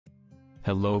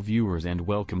Hello viewers and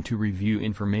welcome to Review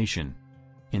Information.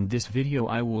 In this video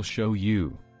I will show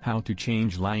you how to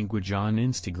change language on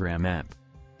Instagram app.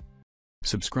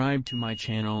 Subscribe to my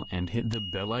channel and hit the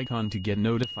bell icon to get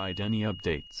notified any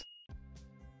updates.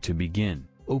 To begin,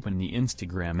 open the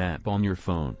Instagram app on your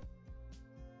phone.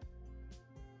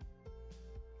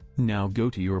 Now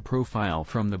go to your profile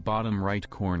from the bottom right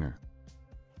corner.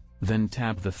 Then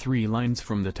tap the three lines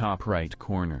from the top right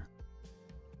corner.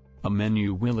 A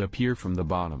menu will appear from the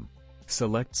bottom.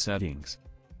 Select Settings.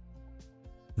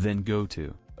 Then go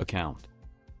to Account.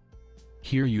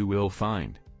 Here you will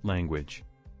find Language.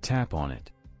 Tap on it.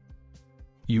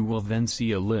 You will then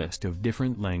see a list of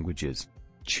different languages.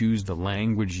 Choose the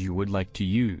language you would like to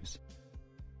use.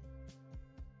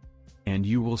 And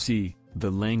you will see, the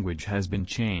language has been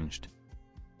changed.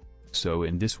 So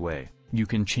in this way, you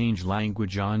can change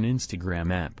language on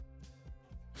Instagram app.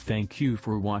 Thank you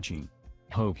for watching.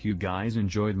 Hope you guys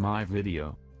enjoyed my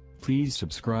video. Please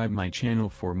subscribe my channel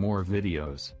for more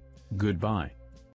videos. Goodbye.